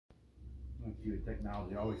you with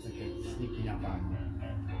technology. I always think it's sneaking up on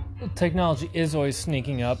you. Technology is always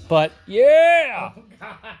sneaking up, but yeah! Oh,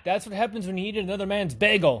 God. That's what happens when you eat another man's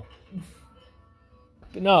bagel.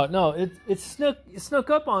 But no, it snuck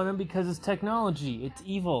up on him because it's technology. It's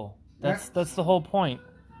evil. That's the whole point.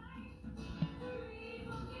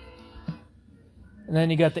 And then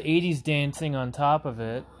you got the 80s dancing on top of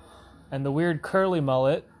it, and the weird curly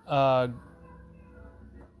mullet. Yeah,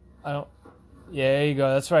 there you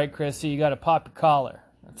go. That's right, Chrissy. You got to pop your collar.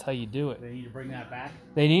 That's how you do it. They need to bring that back?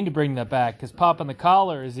 They need to bring that back, because popping the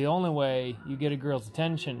collar is the only way you get a girl's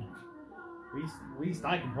attention. At least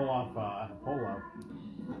I can pull off a polo.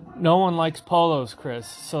 No one likes polos, Chris,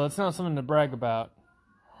 so that's not something to brag about.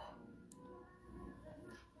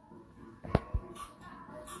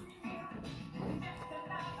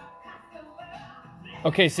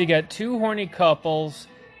 Okay, so you got two horny couples,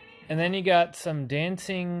 and then you got some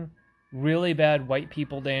dancing, really bad white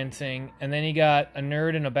people dancing, and then you got a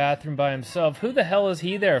nerd in a bathroom by himself. Who the hell is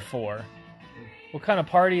he there for? What kind of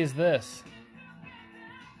party is this?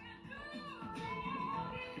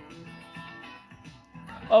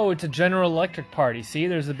 Oh, it's a General Electric party. See,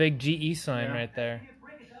 there's a big GE sign right there.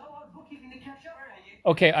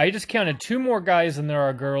 Okay, I just counted 2 more guys than there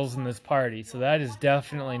are girls in this party, so that is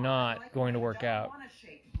definitely not going to work out.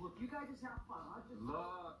 Look, you guys just have fun.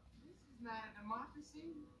 Look, this is not a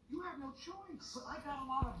democracy. You have no choice. But I got a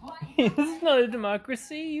lot of buttons. This is not a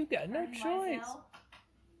democracy. You got no choice.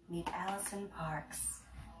 Meet Allison Parks.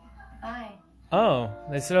 Hi. Oh,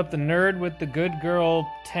 they set up the nerd with the good girl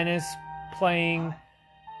tennis playing...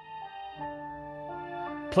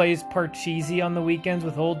 plays Parcheesi on the weekends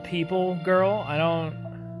with old people girl. I don't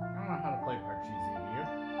know how to play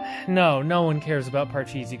Parcheesi, do you? No one cares about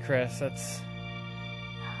Parcheesi, Chris.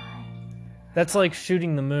 That's like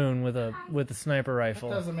shooting the moon with a sniper rifle.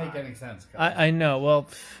 That doesn't make any sense. I know. Well,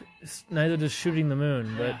 neither does shooting the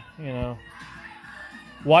moon, but you know.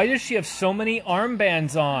 Why does she have so many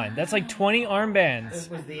armbands on? That's like 20 armbands.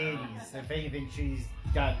 It was the 80s. If anything, she's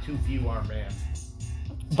got too few armbands.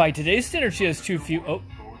 By today's standards, she has too few. Oh.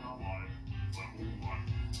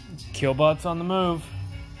 Killbot's on the move.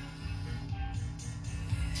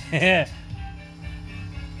 It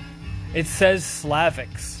says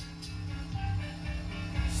Slavics.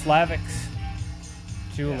 Slavics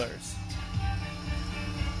Jewelers.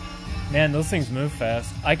 Man, those things move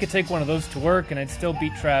fast. I could take one of those to work and I'd still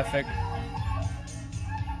beat traffic.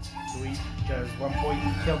 Does 1.8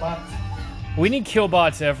 need killbots? We need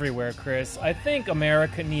killbots everywhere, Chris. I think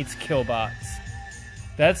America needs killbots.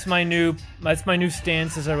 That's my new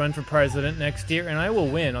stance as I run for president next year, and I will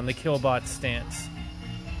win on the killbot stance.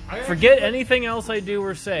 Forget anything else I do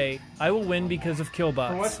or say. I will win because of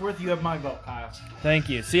killbots. For what's worth, you have my vote, Kyle. Thank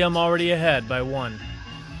you. See, I'm already ahead by 1.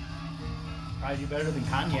 Probably do better than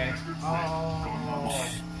Kanye.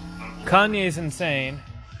 Oh. Kanye's insane.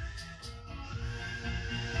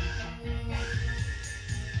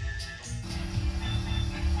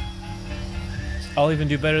 I'll even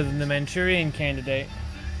do better than the Manchurian Candidate.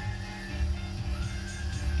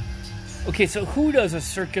 Okay, so who does a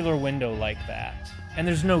circular window like that? And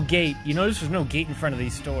there's no gate. You notice there's no gate in front of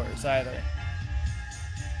these stores either.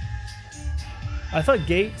 I thought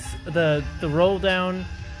gates, the roll down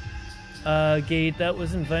gate, that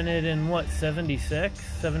was invented in what, 76,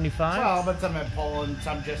 75? Well, but some have Poland,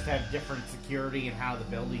 some just have different security and how the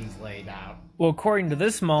building's laid out. Well, according to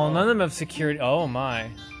this mall, none of them have security. Oh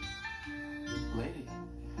my.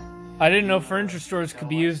 I didn't know furniture stores could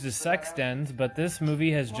be used as sex dens, but this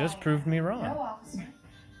movie has just proved me wrong. No, officer.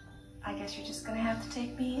 I guess you're just gonna have to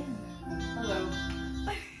take me in. Hello.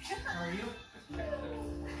 How are you?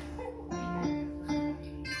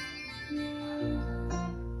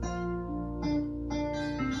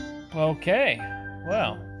 Okay,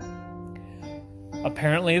 well.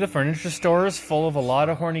 Apparently the furniture store is full of a lot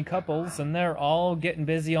of horny couples, and they're all getting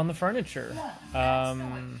busy on the furniture.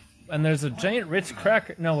 And there's a giant Ritz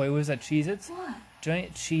cracker... No, wait, was that Cheez-Its?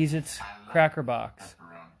 Giant Cheez-Its cracker box.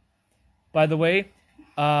 By the way,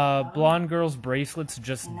 blonde girl's bracelets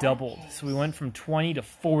just doubled. So we went from 20 to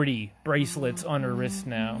 40 bracelets on her wrist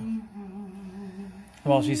now.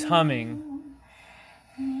 While she's humming.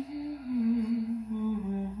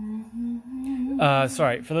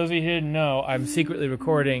 Sorry, for those of you who didn't know, I'm secretly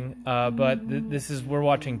recording, but we're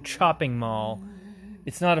watching Chopping Mall.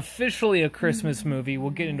 It's not officially a Christmas movie. We'll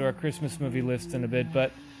get into our Christmas movie list in a bit,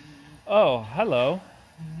 but... Oh, hello.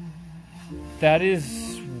 That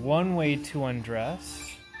is one way to undress.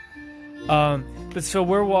 But so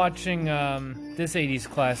we're watching this 80s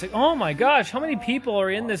classic. Oh my gosh, how many people are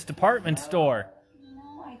in this department store?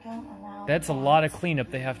 No, I don't allow. That's a lot of cleanup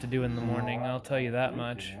they have to do in the morning, I'll tell you that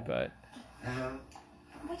much, but...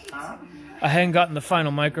 I hadn't gotten the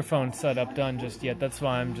final microphone setup done just yet. That's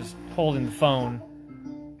why I'm just holding the phone.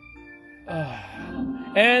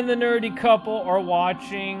 And the nerdy couple are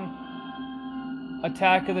watching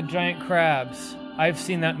Attack of the Giant Crabs. I've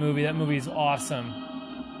seen that movie. That movie is awesome.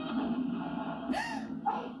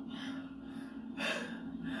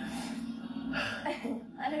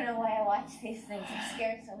 I don't know why I watch these things. I'm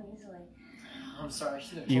scared so easily. I'm sorry, I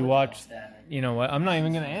should have You told watched that. You know what? I'm not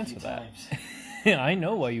even going to answer that. I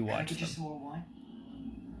know why you Can I watched get you them. some more wine?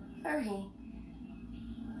 Fergie,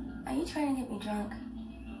 are you trying to get me drunk?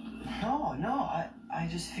 No, I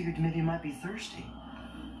just figured maybe you might be thirsty.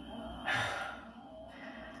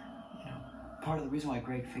 You know, part of the reason why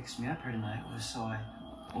Greg fixed me up here tonight was so I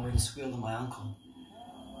wouldn't squeal to my uncle.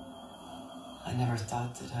 I never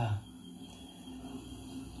thought that,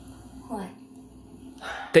 What?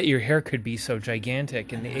 That your hair could be so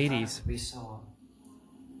gigantic in the I never thought it 80s. would be so,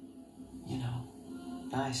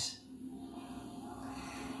 nice.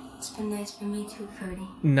 It's been nice for me too, Ferdy.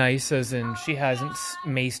 Nice as in she hasn't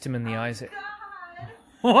maced him in the eyes. God,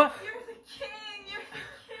 What? you're the king. You're the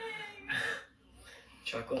king.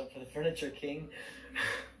 Chocolate for the furniture king.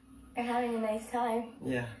 You're having a nice time.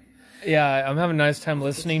 Yeah. Yeah, I'm having a nice time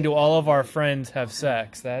listening to all of our friends have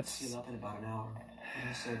sex. See That's you up in about an hour.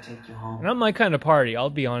 So I take you home. not my kind of party. I'll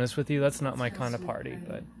be honest with you. That's not my kind of party.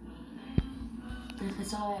 But But if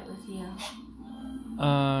it's alright with you,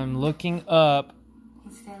 I'm looking up.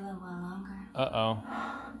 you can stay a little while longer. Uh-oh.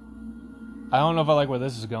 I don't know if I like where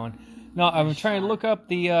this is going. No, I'm trying to look up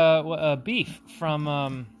the beef from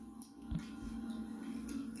oh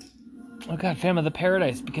god, Phantom of the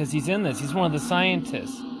Paradise, because he's in this. He's one of the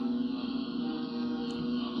scientists.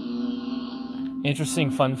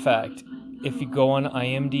 Interesting fun fact. If you go on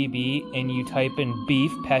IMDb and you type in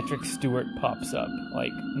beef, Patrick Stewart pops up,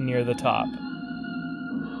 like, near the top.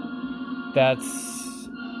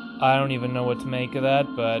 I don't even know what to make of that,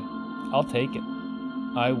 but I'll take it.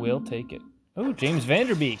 I will take it. Oh, James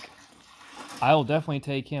Vanderbeek. I will definitely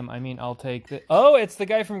take him. I mean, I'll take the... Oh, it's the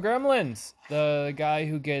guy from Gremlins. The guy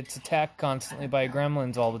who gets attacked constantly by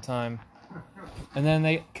gremlins all the time. And then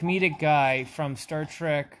the comedic guy from Star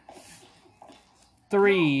Trek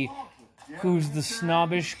 3, who's the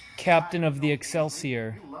snobbish captain of the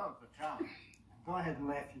Excelsior. You love the challenge. Go ahead and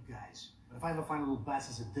laugh, you guys. But if I ever find little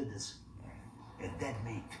bastards that did this, they're dead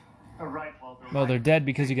meat. All right, Walter. Well, they're dead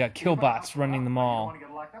because you got killbots running them You don't all. want to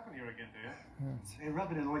get locked up in here again, do you? Hey,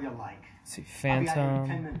 rub it in all you like. Let's see, I'll be out here in 10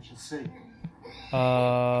 Phantom minutes, you'll see.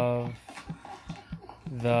 of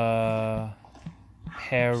the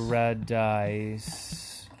Paradise.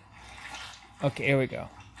 Okay, here we go.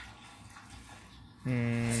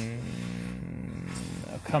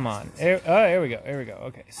 Oh, come on. Here we go.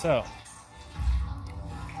 Okay, so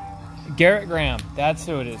Garrett Graham. That's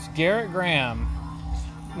who it is. Garrett Graham,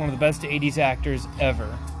 one of the best 80s actors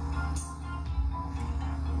ever.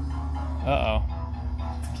 Uh-oh.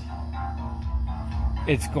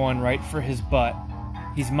 It's going right for his butt.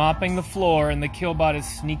 He's mopping the floor, and the killbot is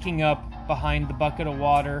sneaking up behind the bucket of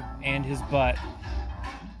water and his butt.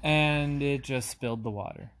 And it just spilled the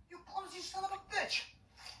water. You clumsy son of a bitch!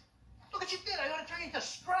 Look what you did. I gotta turn you into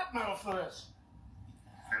scrap metal for this.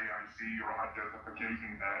 May I see your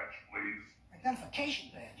identification badge, please? Identification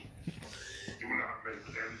badge. Do not make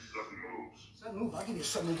any sudden moves. Sudden move. I'll give you a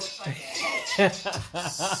sudden move upside down.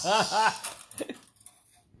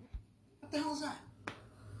 What the hell is that?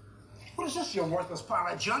 What is this, you worthless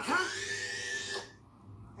pile of junk, huh?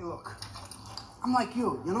 Hey, look. I'm like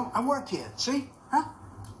you know? I work here. See? Huh?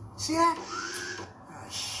 See that? Oh,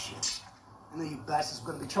 shit. I know you bastards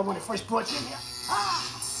were gonna be trouble when they first brought you in here.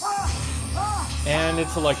 And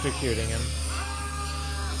it's electrocuting him.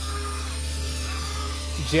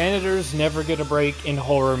 Janitors never get a break in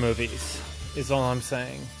horror movies, is all I'm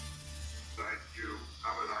saying. Thank you.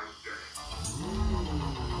 Have a nice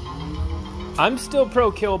day. I'm still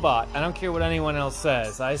pro Killbot. I don't care what anyone else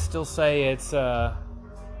says. I still say it's a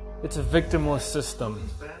victimless system.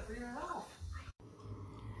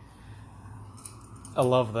 I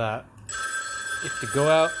love that. You have to go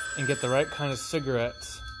out and get the right kind of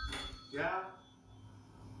cigarettes. Yeah?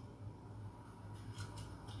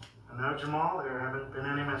 And now, Jamal, there haven't been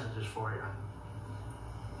any messages for you.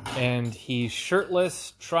 And he's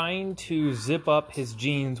shirtless, trying to zip up his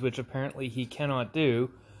jeans, which apparently he cannot do,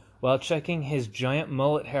 while checking his giant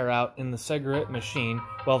mullet hair out in the cigarette machine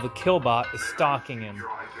while the Killbot is stalking him. Your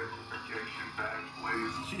identification badge,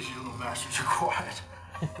 please. Jeez, you little bastards are quiet.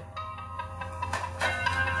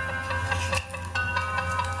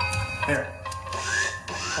 Here.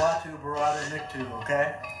 Klaatu, Barada, Niktu,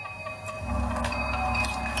 okay?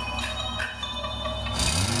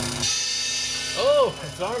 Oh,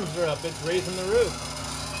 its arms are up. It's raising the roof.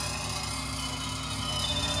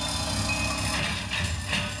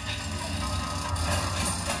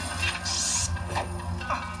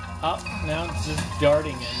 Up, now it's just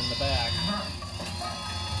darting in the back.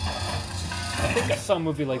 I think I saw a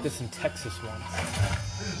movie like this in Texas once.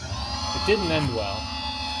 It didn't end well.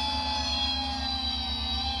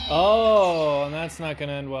 Oh, and that's not going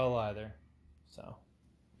to end well either. So.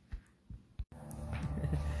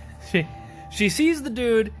 She sees the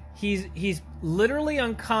dude. He's literally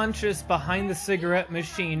unconscious behind the cigarette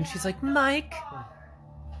machine. She's like, Mike,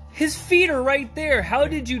 his feet are right there. How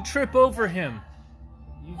did you trip over him?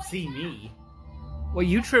 You see me. Well,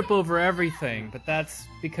 you trip over everything, but that's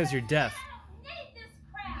because you're deaf.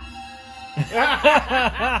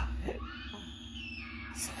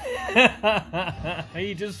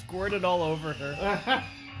 He just squirted all over her.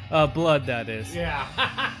 Blood, that is. Yeah.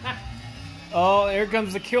 Oh, here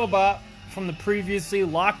comes the Killbot from the previously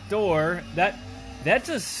locked door. That's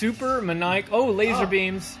a super maniac. Oh, laser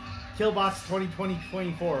beams. Killbots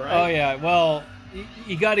 2020-24, right? Oh yeah. Well,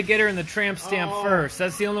 you got to get her in the tramp stamp first.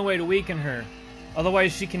 That's the only way to weaken her.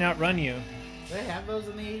 Otherwise, she can outrun you. Do they have those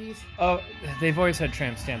in the 80s? Oh, they've always had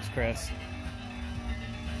tramp stamps, Chris.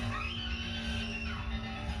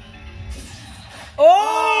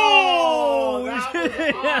 Oh! That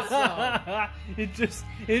was awesome.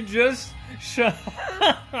 It just shot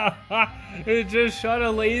it just shot a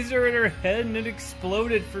laser at her head and it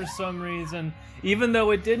exploded for some reason, even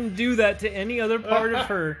though it didn't do that to any other part of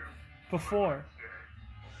her before.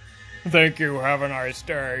 Thank you. Have a nice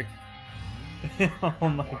day. Oh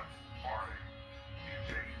my.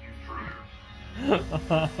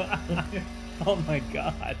 Oh my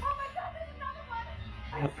God.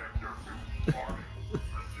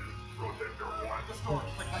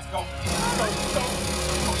 Let's go.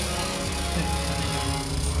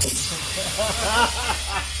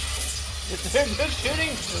 They're just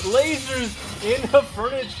shooting lasers in a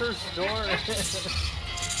furniture store.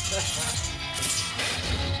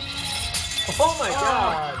 Oh my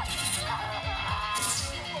God.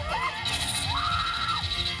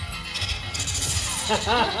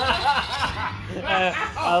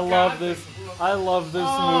 I love this. I love this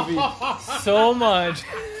movie so much.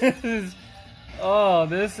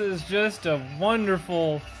 This is just a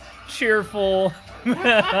wonderful, cheerful.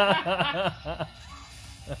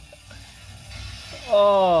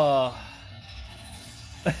 Oh.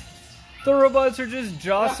 The robots are just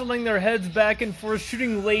jostling their heads back and forth,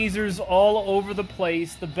 shooting lasers all over the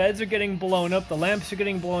place. The beds are getting blown up, the lamps are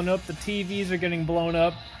getting blown up, the TVs are getting blown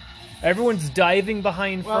up. Everyone's diving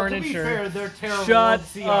behind furniture. To be fair, they're terrible Shut old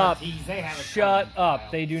CRTs. up. They have it Shut coming. up. Wow.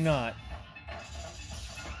 They do not.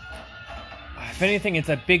 If anything, it's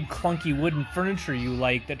that big clunky wooden furniture you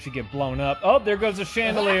like that should get blown up. Oh, there goes a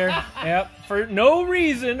chandelier. Yep. For no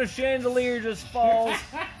reason, a chandelier just falls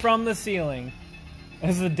from the ceiling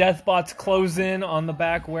as the Deathbots close in on the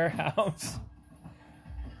back warehouse.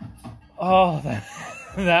 Oh,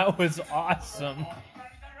 that was awesome.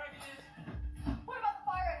 What about the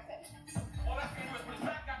fire exit?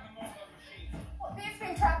 Well, they've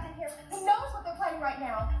been trapped in here. Who knows what they're planning right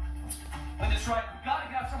now?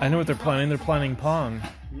 I know what they're planning. They're planning Pong.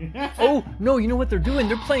 Oh, no, you know what they're doing?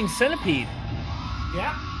 They're playing Centipede.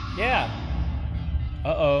 Yeah. Yeah.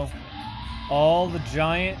 Uh-oh. All the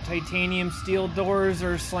giant titanium steel doors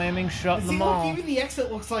are slamming shut in the See, mall. look, even the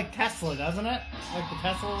exit looks like Tesla, doesn't it? Like the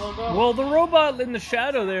Tesla logo? Well, the robot in the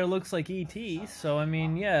shadow there looks like E.T., so I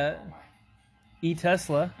mean, yeah.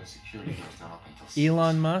 E-Tesla.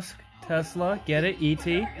 Elon Musk. Tesla. Get it?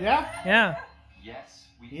 E.T.? Yeah? Yeah.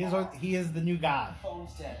 He is the new god.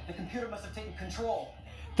 Phone's dead. The computer must have taken control.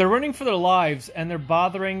 They're running for their lives, and they're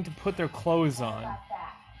bothering to put their clothes on.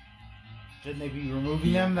 Shouldn't they be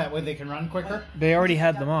removing them? That way they can run quicker? They already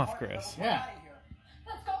had them off, Chris. Yeah.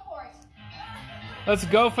 Let's go for it. Let's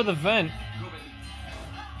go for the vent.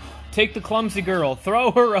 Take the clumsy girl.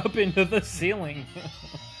 Throw her up into the ceiling.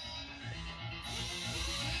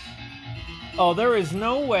 Oh, there is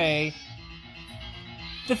no way.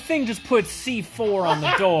 The thing just put C4 on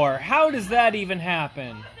the door. How does that even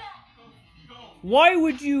happen? Why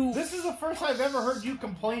would you... This is the first I've ever heard you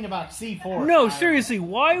complain about C4. No, seriously,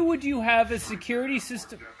 why would you have a security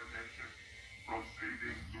system...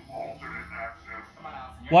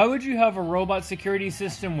 Why would you have a robot security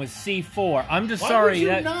system with C4? I'm just sorry Why would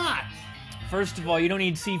that... you not? First of all, you don't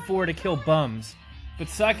need C4 to kill bums. But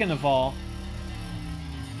second of all...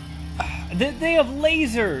 They have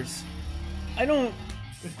lasers!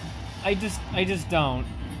 I just don't.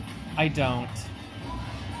 I don't.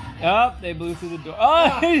 Oh, they blew through the door.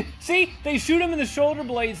 Oh, see? They shoot him in the shoulder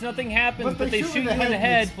blades, nothing happens, but they shoot you in the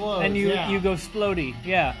head, and you go splody.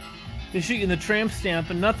 Yeah. They shoot you in the tramp stamp,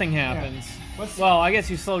 and nothing happens. Yeah. Well, I guess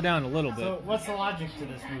you slow down a little bit. So, what's the logic to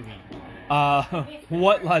this movie?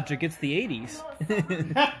 What logic? It's the 80s.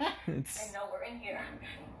 It's I know we're in here.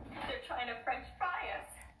 They're trying to French fry us.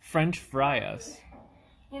 French fry us.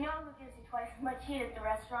 You know who gives you twice as much heat at the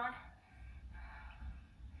restaurant?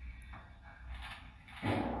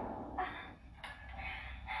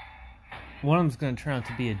 One of them's going to turn out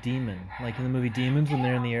to be a demon, like in the movie Demons when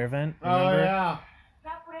they're in the air vent. Remember? Oh, yeah.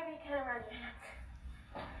 Wrap whatever you can around your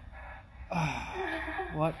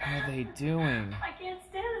hands. What are they doing? I can't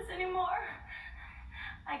stand this anymore.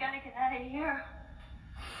 I gotta get out of here.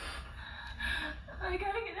 I gotta get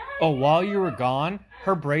out of Oh, here. while you were gone,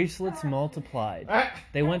 her bracelets multiplied.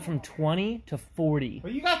 They went from 20 to 40.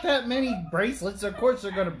 Well, you got that many bracelets, of course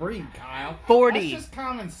they're going to breed, Kyle. 40. That's just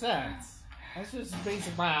common sense. That's just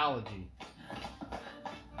basic biology.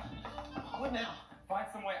 What now? Find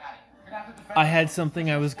some way out of here. We're gonna have to defend I had something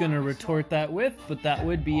I was going to retort that with, but that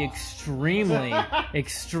would be extremely,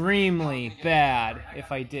 extremely bad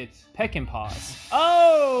if I did. Peck and pause.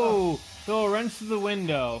 Oh! Throw a wrench through the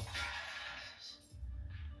window.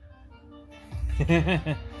 Well,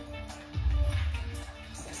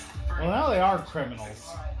 now they are criminals.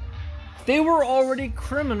 They were already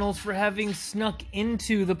criminals for having snuck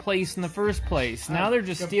into the place in the first place. Now they're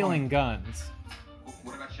just Good stealing point. guns.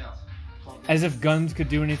 What about shells? As if guns could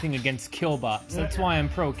do anything against Killbots. That's why I'm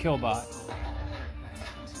pro Killbot.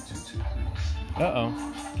 Uh-oh.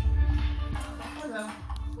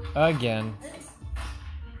 Again.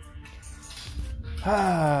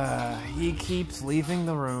 He keeps leaving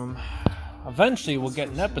the room. Eventually we'll get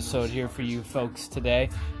an episode here for you folks today.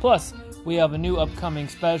 Plus, we have a new upcoming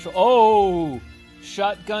special. Oh!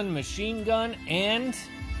 Shotgun, machine gun, and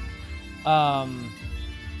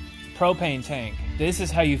propane tank. This is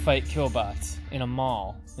how you fight Killbots in a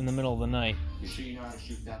mall in the middle of the night. You sure you know how to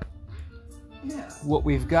shoot that? Yeah. What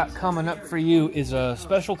we've got coming up for you is a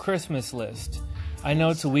special Christmas list. I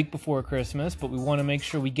know it's a week before Christmas, but we want to make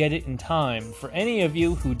sure we get it in time for any of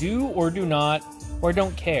you who do or do not or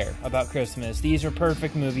don't care about Christmas. These are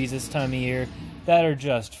perfect movies this time of year that are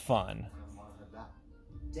just fun.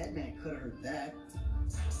 Dead man could have heard that.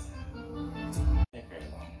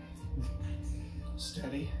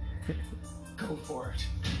 Steady. Go for it.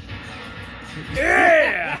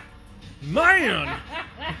 Yeah! Man!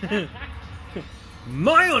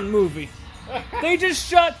 Mayon movie! They just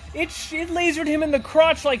shot it. It lasered him in the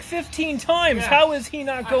crotch like 15 times. Yeah. How is he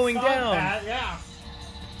not going I saw down? that, yeah.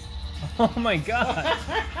 Oh my god!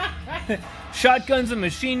 Shotguns and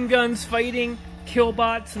machine guns fighting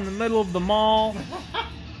Killbots in the middle of the mall.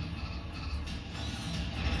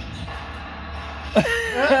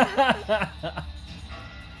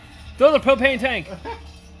 Throw the propane tank.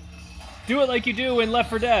 Do it like you do in Left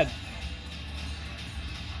 4 Dead.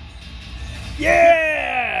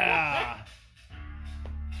 Yeah!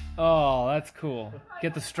 Oh, that's cool.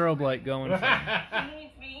 Get the strobe light going.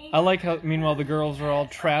 I like how, meanwhile, the girls are all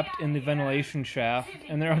trapped in the ventilation shaft,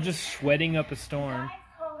 and they're all just sweating up a storm. Guys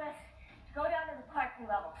told us to go down to the parking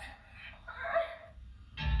level.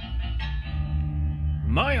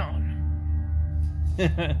 Mayon!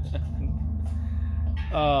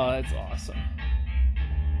 Oh, that's awesome.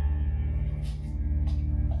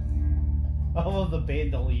 Oh, the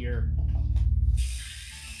bandolier.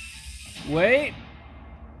 Wait.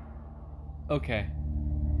 Okay.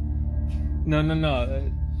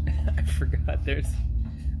 No. I forgot. There's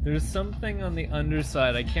something on the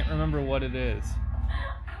underside. I can't remember what it is.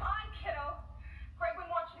 Come on, kiddo. Greg would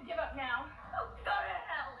want you to give up now. Oh, go to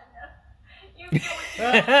hell,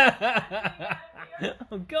 Linda. You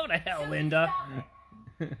Oh, go to hell, Linda.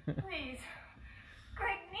 Please.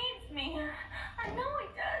 Greg needs me. I know he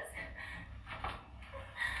does.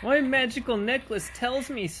 My magical necklace tells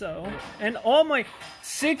me so. And all my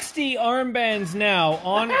 60 armbands now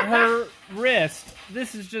on her wrist.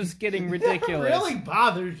 This is just getting ridiculous. It really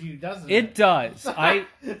bothers you, doesn't it? It does.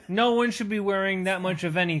 No one should be wearing that much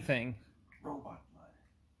of anything. Robot blood.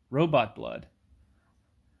 Robot blood.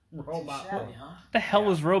 Robot. Shabby, huh? The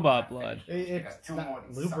hell is robot blood? It's Two not more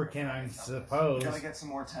than lubricant, I something. suppose. Gotta get some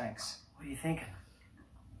more tanks. What are you thinking?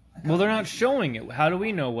 Well, they're not showing it. How do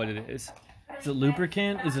we know what it is? Is it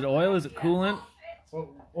lubricant? Is it oil? Is it coolant? Well,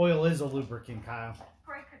 oil is a lubricant, Kyle.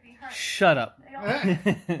 Greg could be hurt. Shut up. They all- I'm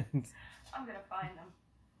gonna find them.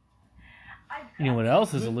 You know what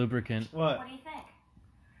else is a lubricant? What? What do you think?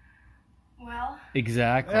 Well,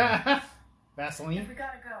 Exactly. Vaseline? if we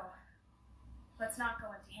gotta go, let's not go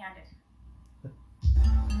empty-handed.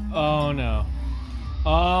 Oh no.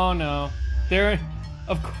 Oh no, they're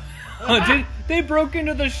of course. They broke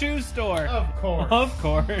into the shoe store. Of course. Of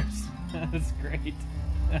course. That's great.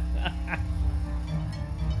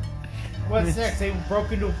 What's next? They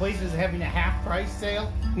broke into a place that was having a half price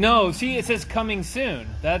sale? No, see, it says coming soon.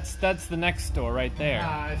 That's the next store right there.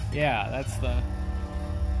 Ah, Yeah, that's the.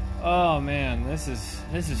 Oh man, this is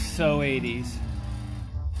so 80s.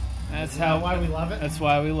 That's why we love it? That's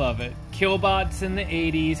why we love it. Killbots in the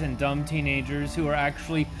 80s and dumb teenagers who are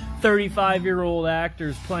actually 35-year-old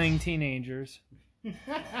actors playing teenagers.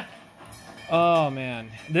 Oh man,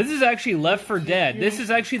 this is actually Left 4 Dead. This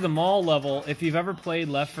is actually the mall level. If you've ever played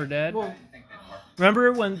Left 4 Dead,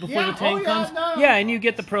 remember before the tank comes? No. Yeah, and you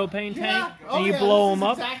get the propane tank and you blow them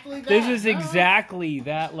up. Exactly This is exactly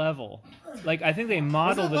that level. Like I think they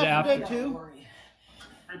modeled it after. Dead 2?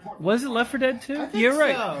 Was it Left 4 Dead 2? I think You're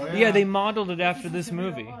right. so, yeah. Yeah, they modeled it after this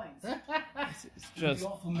movie. It's just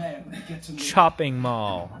Awful man when he gets in the Chopping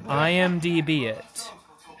Mall. IMDb it. It's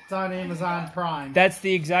on Amazon Prime. That's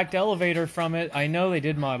the exact elevator from it. I know they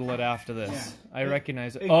did model it after this. I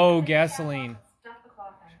recognize it. Oh, gasoline. Stuff the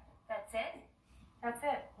cloth in. That's it? That's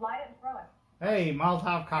it. Light it and throw it. Hey, Molotov I've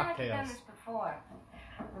done cocktails. this before.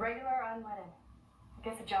 Regular or unleaded.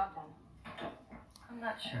 Get the job done. I'm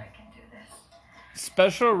not sure I can do this.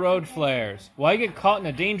 Special road flares. Why get caught in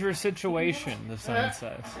a dangerous situation, the sign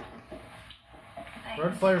says.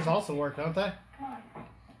 Road flares also work, don't they?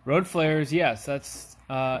 Road flares, yes, that's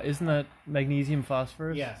isn't that magnesium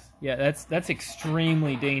phosphorus? Yes. Yeah, that's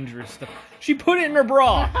extremely dangerous stuff. She put it in her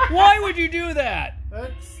bra. Why would you do that?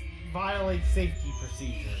 That's violates safety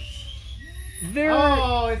procedures. They're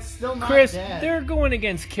Oh, it's still not Chris, dead. they're going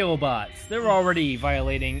against Killbots. They're already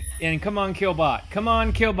violating. And come on, Killbot. Come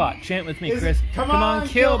on, Killbot. Chant with me, Is it, Chris. "Come on,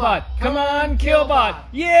 Killbot. Come on, Killbot." Killbot.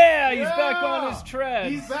 Yeah, he's Yeah! back on his treads.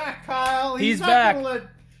 He's back, Kyle. He's not back. gonna let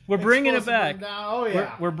We're bringing it explosive back. run down. Oh,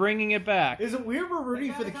 yeah. We're bringing it back. Is it weird we're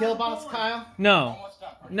rooting for the Killbots, Kyle?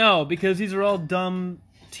 No, because these are all dumb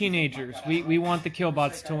teenagers. We want the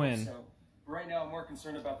Killbots to win. So, right now, I'm more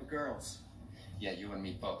concerned about the girls. Yeah, you and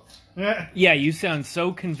me both. Yeah. Yeah, you sound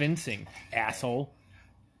so convincing, asshole.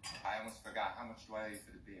 I almost forgot. How much do I owe you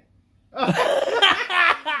for the beer?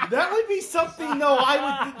 That would be something, though,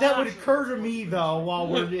 that would occur to me, though, while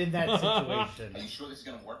we're in that situation. Are you sure this is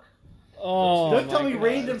going to work? Oh, Don't tell my me God.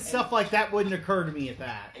 random stuff like that wouldn't occur to me at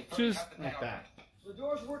that. Just Like that. The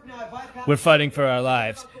door's working now. I bypassed. We're fighting for our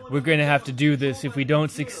lives. We're gonna have to do this. If we don't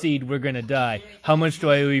succeed, we're gonna die. How much do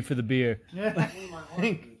I owe you for the beer? At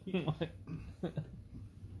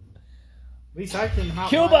least I can hop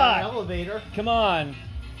Killbot! on an elevator, Come on.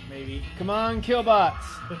 maybe. Come on, Killbots.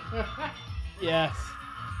 Yes.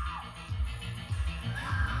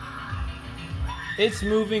 It's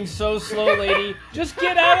moving so slow, lady. Just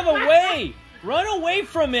get out of the way. Run away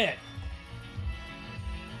from it.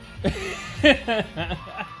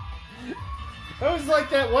 That was like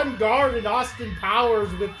that one guard in Austin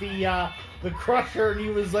Powers with the Crusher, and he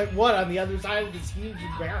was like, what, on the other side of this huge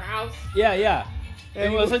warehouse? Yeah. And It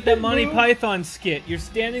he was like that wouldn't Monty move. Python skit. You're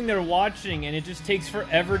standing there watching, and it just takes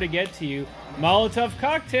forever to get to you. Molotov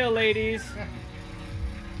cocktail, ladies.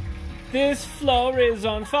 This floor is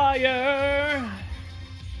on fire.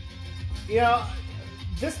 You know,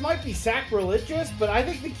 this might be sacrilegious, but I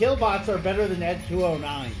think the Killbots are better than Ed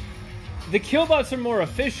 209. The Killbots are more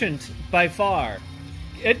efficient by far.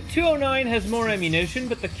 Ed 209 has more ammunition,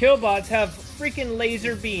 but the Killbots have freaking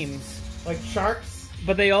laser beams. Like sharks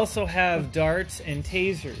But they also have darts and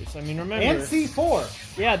tasers. I mean, remember? and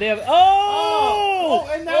C4. Yeah, they have.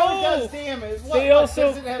 And now it does damage. What, They what, also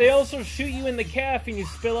does it have- they also shoot you in the calf and you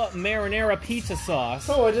spill up marinara pizza sauce.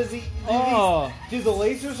 So what does he? Do the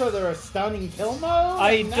lasers, are there a stunning kill mode?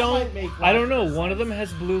 I That don't. might make I don't know. life One of them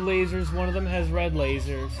has blue lasers. One of them has red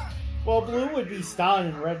lasers. Well, blue would be stun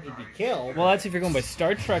and red would be kill. Well, that's if you're going by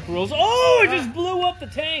Star Trek rules. Oh! It just blew up the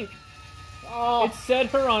tank. Oh, It set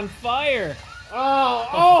her on fire.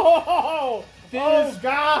 oh This-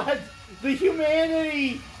 God! The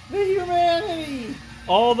humanity! The humanity!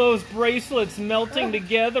 All those bracelets melting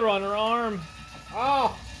together on her arm.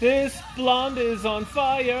 Oh, This blonde is on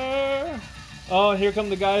fire. Oh, here come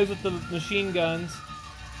the guys with the machine guns.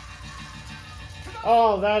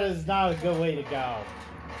 oh, that is not a good way to go.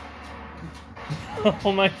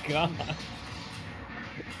 Oh my god.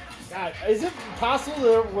 God, is it possible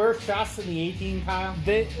there were shots in the 18, Kyle?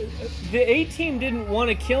 The A-Team didn't want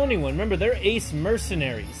to kill anyone. Remember, they're ace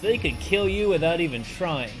mercenaries. They could kill you without even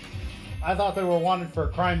trying. I thought they were wanted for a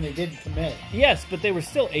crime they didn't commit. Yes, but they were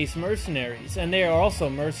still ace mercenaries, and they are also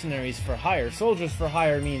mercenaries for hire. Soldiers for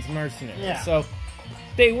hire means mercenaries. Yeah. So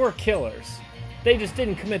they were killers. They just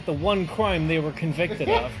didn't commit the one crime they were convicted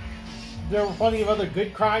of. there were plenty of other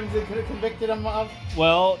good crimes they could have convicted him of.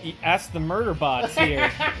 Well, ask the murder bots here.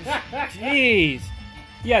 Jeez.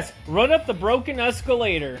 Yes, run up the broken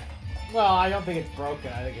escalator. Well, I don't think it's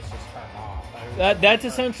broken. I think it's just turned off. That's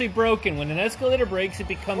essentially broken. When an escalator breaks, it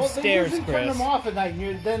becomes stairs, They Chris. turn them off at night,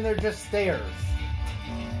 and then they're just stairs.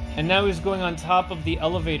 And now he's going on top of the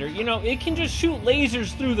elevator. You know, it can just shoot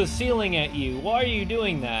lasers through the ceiling at you. Why are you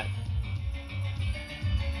doing that?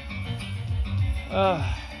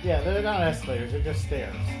 Yeah, they're not escalators. They're just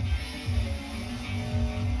stairs.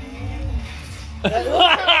 Look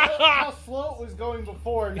how slow it was going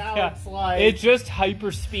before. Now it's like... It's just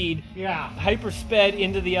hyperspeed. Yeah. Hypersped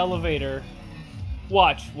into the elevator.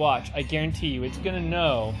 Watch. I guarantee you, it's gonna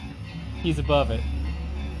know he's above it.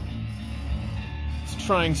 It's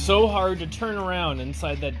trying so hard to turn around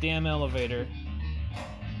inside that damn elevator.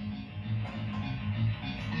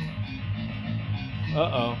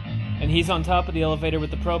 Uh-oh. And he's on top of the elevator with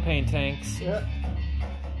the propane tanks. Yeah.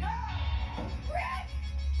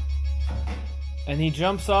 And he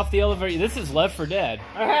jumps off the elevator. This is Left 4 Dead.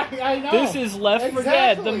 I know. This is Left 4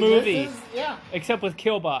 Dead, the movie. Yeah. Except with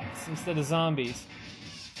killbots instead of zombies.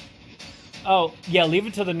 Oh, yeah, leave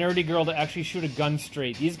it to the nerdy girl to actually shoot a gun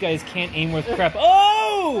straight. These guys can't aim worth crap.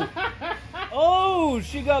 Oh! Oh,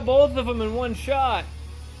 she got both of them in one shot.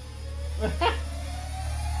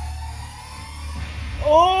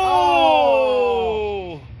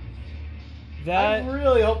 Oh! That... I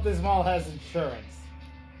really hope this mall has insurance.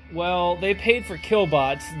 Well, they paid for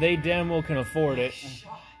killbots. They damn well can afford it.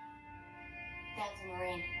 Dad's a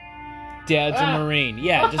Marine. Dad's a Marine.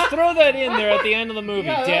 Yeah, just throw that in there at the end of the movie.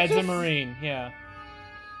 Yeah, Dad's just... a Marine. Yeah.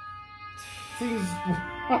 Seems...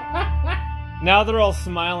 Now they're all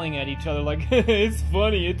smiling at each other like, it's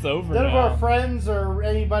funny, it's over None now. of our friends or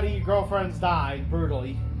anybody, girlfriends died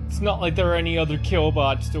brutally. It's not like there are any other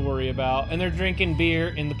killbots to worry about. And they're drinking beer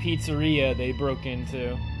in the pizzeria they broke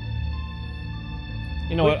into.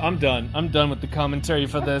 You know what? I'm done. I'm done with the commentary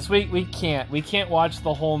for this. We can't watch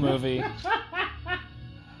the whole movie.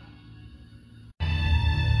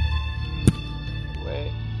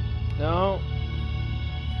 Wait. No.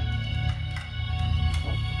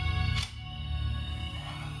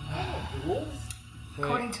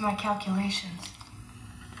 According to my calculations,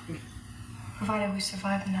 provided we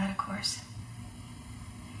survive the night, of course,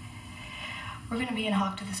 we're going to be in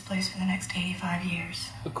hock to this place for the next 85 years.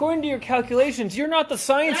 According to your calculations, you're not the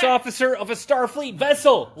science officer of a Starfleet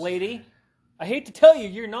vessel, lady. I hate to tell you,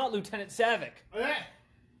 you're not Lieutenant Savick.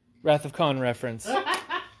 Wrath of Khan reference.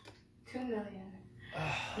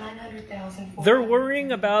 2,900,000. They're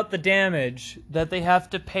worrying about the damage that they have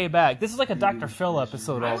to pay back. This is like a Dr. Phil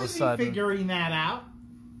episode all of a sudden. Figuring that out.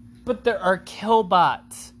 But there are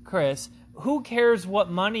killbots, Chris. Who cares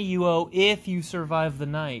what money you owe if you survive the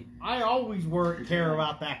night? I always care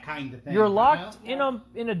about that kind of thing. You're locked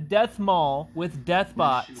in a death mall with death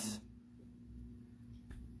bots.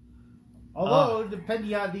 Although,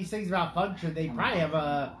 depending on these things about function, they probably have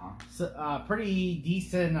a pretty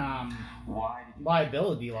decent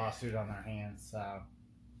liability lawsuit on their hands. So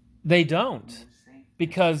They don't.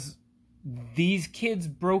 Because these kids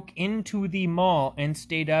broke into the mall and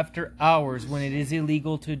stayed after hours when it is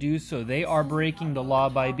illegal to do so. They are breaking the law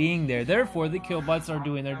by being there. Therefore, the killbots are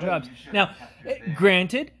doing their jobs. Now,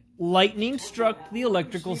 granted, lightning struck the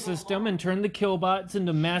electrical system and turned the killbots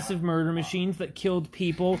into massive murder machines that killed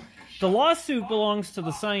people. The lawsuit belongs to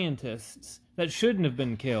the scientists that shouldn't have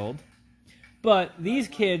been killed. But these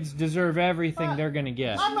kids deserve everything they're going to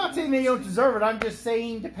get. I'm not saying they don't deserve it. I'm just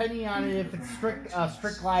saying, depending on it, if it's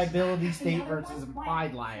strict liability state versus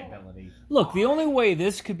implied liability. Look, the only way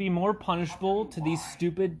this could be more punishable to these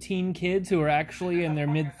stupid teen kids who are actually in their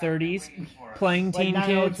mid-30s playing teen like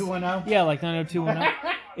kids. 90210? Yeah, like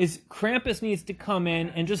 90210. Is Krampus needs to come in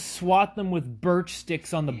and just swat them with birch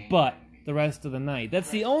sticks on the butt the rest of the night.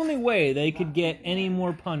 That's the only way they could get any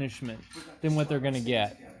more punishment than what they're going to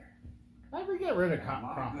get. How do we get rid of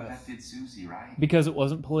Krampus? Because it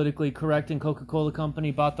wasn't politically correct and Coca-Cola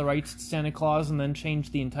Company bought the rights to Santa Claus and then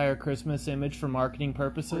changed the entire Christmas image for marketing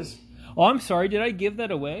purposes. Oh, I'm sorry, did I give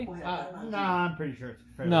that away? No, I'm pretty sure it's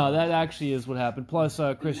fair. No, that actually is what happened. Plus,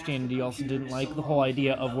 Christianity also didn't like the whole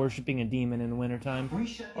idea of worshiping a demon in the wintertime.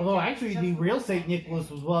 Although, actually, the real St. Nicholas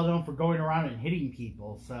was well known for going around and hitting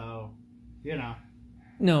people, so, you know.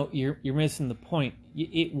 No, you're missing the point.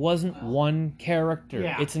 It wasn't one character.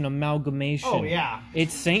 Yeah. It's an amalgamation. Oh, yeah.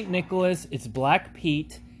 It's St. Nicholas, it's Black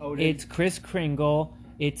Pete, it's Kris Kringle,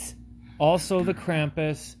 it's also the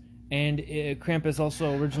Krampus, and Krampus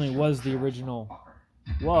also originally was the original.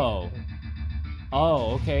 Whoa.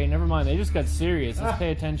 Oh, okay, never mind. They just got serious. Let's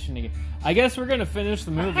pay attention again. I guess we're going to finish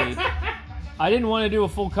the movie. I didn't want to do a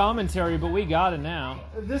full commentary, but we got it now.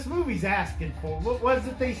 This movie's asking for. What is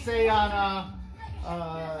it they say on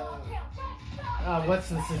what's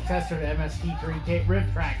the successor to MST3K?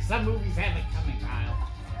 Riff Track. Some movies have it coming, Kyle.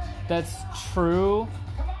 That's true,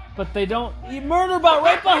 but they don't. Murderbot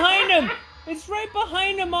right behind him. It's right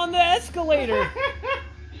behind him on the escalator,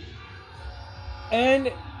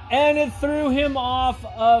 and it threw him off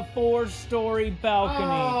a 4-story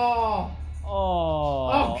balcony.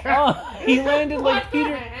 Oh, he landed like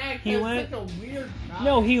Peter. He landed.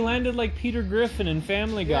 No, he landed like Peter Griffin in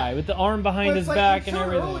Family Guy with the arm behind his back and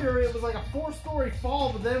everything. Earlier, it was like a 4-story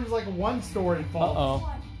fall, but then it was like a 1-story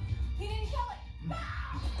fall. He didn't kill it.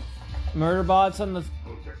 Murderbots on the.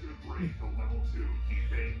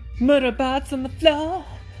 Murderbots on the floor.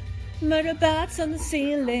 Murderbots on the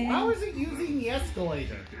ceiling. How is it using the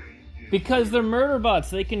escalator? Because they're murderbots.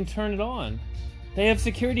 They can turn it on. They have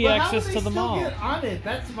security access to the mall. How do they still get on it?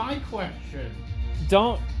 That's my question.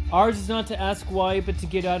 Ours is not to ask why, but to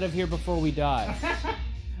get out of here before we die.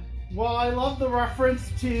 Well, I love the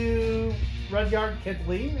reference to Rudyard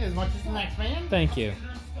Kipling as much as the next man. Thank you.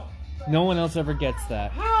 No one else ever gets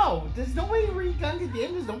that. How? Does nobody read Gunga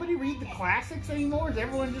Din? Does nobody read the classics anymore? Is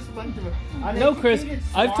everyone just a bunch of uneducated No, Chris. swine?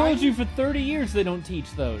 I've told you for 30 years they don't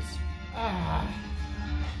teach those. I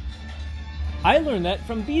learned that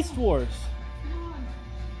from Beast Wars.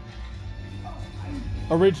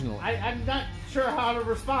 Originally. I'm not sure how to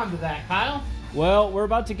respond to that, Kyle. Well, we're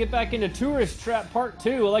about to get back into Tourist Trap Part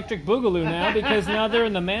 2, Electric Boogaloo now, because now they're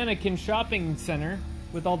in the mannequin shopping center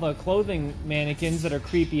with all the clothing mannequins that are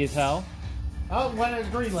creepy as hell. Oh, one has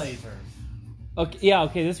green lasers. Okay, yeah,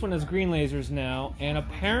 okay, this one has green lasers now, and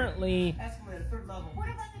apparently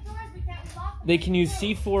they can use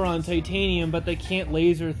C4 on titanium, but they can't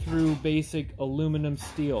laser through basic aluminum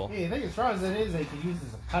steel. Yeah, I think as far as it is, they could use it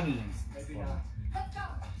as a cutting.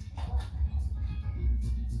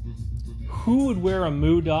 Who would wear a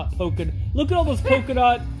Moo Dot polka? Look at all those polka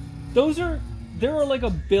dot. There are like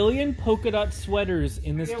 1 billion polka dot sweaters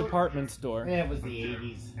in this department store. Yeah, it was the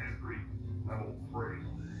 80s.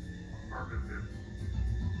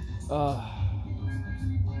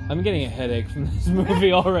 I'm getting a headache from this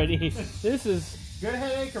movie already. This is good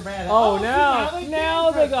headache or bad? Oh, now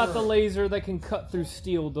they got the laser that can cut through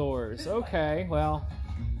steel doors. Okay, well.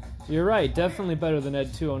 You're right, definitely better than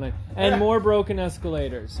Ed 209. And more broken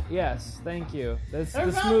escalators. Yes, thank you. They're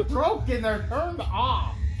not broken, they're turned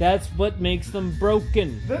off. That's what makes them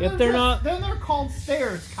broken. Then they're called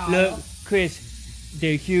stairs, Kyle. Look, Chris,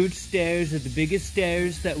 they're huge stairs. They're the biggest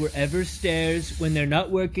stairs that were ever stairs. When they're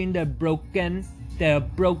not working, they're broken. They're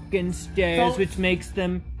broken stairs, which makes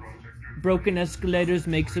them... Broken escalators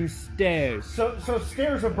makes them stairs. So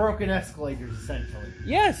stairs are broken escalators, essentially.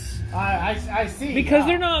 Yes. I see. Because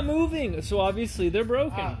they're not moving, so obviously they're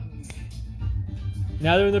broken.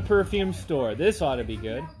 Now they're in the perfume store. This ought to be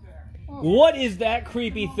good. What is that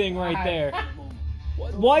creepy thing right there?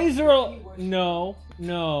 Why is there a... No.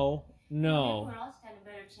 We're all stand a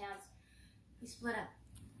better chance. We split up.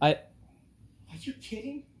 Are you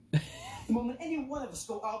kidding? The moment any one of us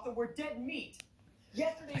go out there, we're dead meat.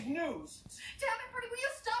 Yesterday's news. Damn it, Pretty, will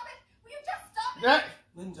you stop it? Will you just stop it?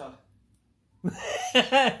 Linda.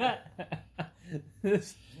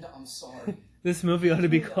 No, I'm sorry. This movie ought to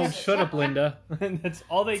be called Shut Up, Linda. And that's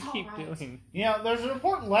all they keep doing. You know, there's an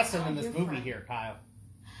important lesson in this movie here, Kyle.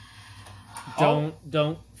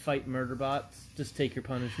 Don't fight murderbots. Just take your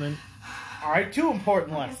punishment. Alright, 2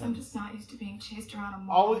 important lessons. I'm just not used to being chased around a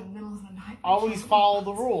mall in the middle of the night. Always follow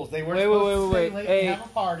the rules. They were supposed to stay late and have a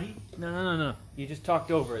party. No. You just talked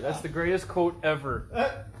over it. That's the greatest quote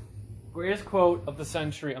ever. Greatest quote of the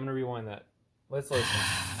century. I'm going to rewind that. Let's listen.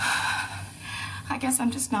 I guess I'm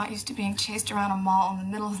just not used to being chased around a mall in the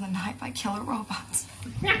middle of the night by killer robots.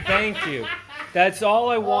 Thank you. That's all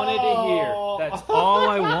I wanted to hear. That's all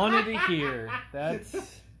I wanted to hear. That's...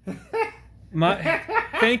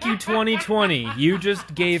 Thank you, 2020. You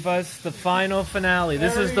just gave us the final finale.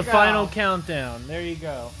 This is the final countdown. There you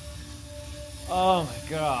go. Oh my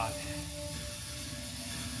god.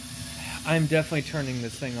 I'm definitely turning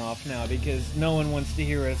this thing off now because no one wants to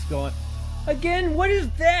hear us going, again, what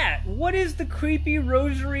is that? What is the creepy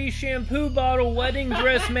rosary shampoo bottle wedding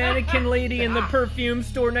dress mannequin lady in the perfume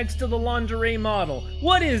store next to the lingerie model?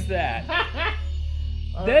 What is that?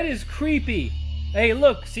 That is creepy. Hey,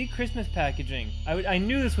 look, see Christmas packaging. I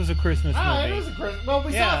knew this was a Christmas movie. It was a Christmas. Well,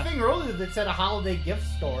 we saw a thing earlier that said a holiday gift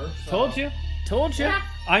store. So. Told you. Yeah.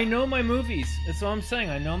 I know my movies. That's all I'm saying.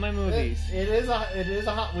 I know my movies. It is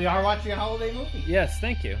a. We are watching a holiday movie. Yes,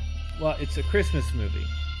 thank you. Well, it's a Christmas movie.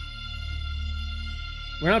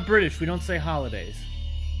 We're not British. We don't say holidays.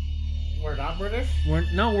 We're not British? We're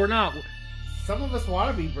not. Some of us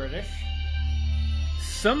want to be British.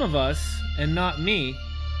 Some of us, and not me,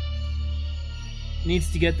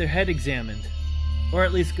 needs to get their head examined. Or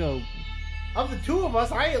at least go... Of the two of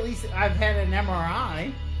us, I've had an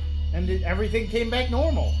MRI, and everything came back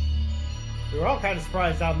normal. We were all kind of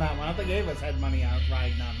surprised on that one. I think any of us had money out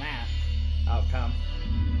riding on that outcome.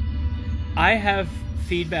 I have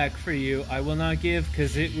feedback for you I will not give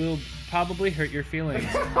because it will probably hurt your feelings.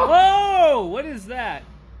 Whoa! What is that?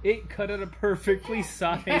 It cut out a perfectly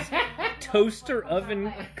sized toaster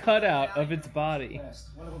oven cutout of its body.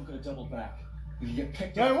 One of them could have doubled back. You can get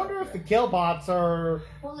picked Yeah, I up. wonder if the Killbots are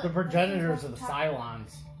the progenitors of the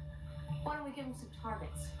Cylons. Why don't we give them some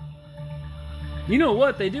targets? You know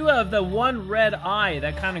what? They do have the one red eye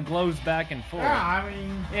that kind of glows back and forth. Yeah, I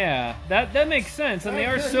mean... Yeah, that makes sense. And they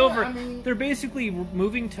are Yeah, silver. I mean- They're basically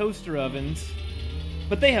moving toaster ovens.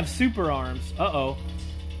 But they have super arms. Uh-oh.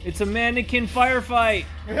 It's a mannequin firefight.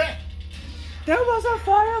 There was a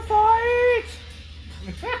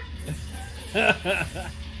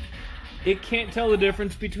firefight! It can't tell the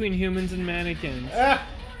difference between humans and mannequins.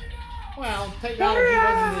 Well, technology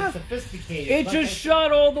wasn't as sophisticated. It but just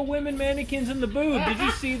shot all the women mannequins in the boob. Did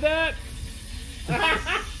you see that?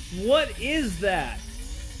 What is that?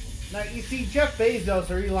 Now, you see, Jeff Bezos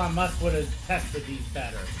or Elon Musk would have tested these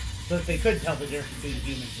better, so that they could tell the difference between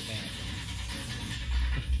humans and mannequins.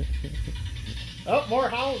 Oh, more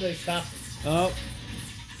holiday stuff. Oh.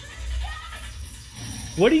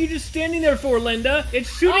 What are you just standing there for, Linda? It's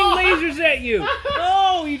shooting lasers at you.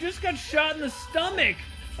 Oh, you just got shot in the stomach.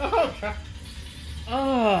 Oh,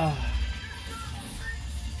 God.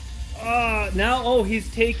 Now, he's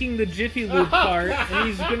taking the Jiffy Lube cart and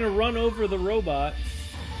he's gonna run over the robot.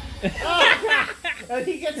 And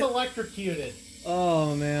he gets electrocuted.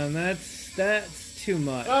 Oh man, that's too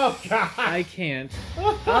much. Oh, God. I can't.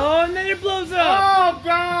 Oh, and then it blows up. Oh,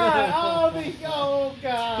 God. Oh,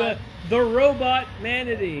 God. The robot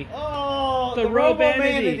manatee. Oh, the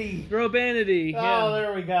Robo-Manatee. Robanity. Yeah. Oh,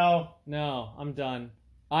 there we go. No, I'm done.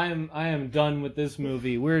 I am done with this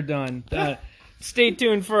movie. We're done. Stay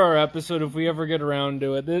tuned for our episode if we ever get around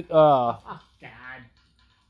to it.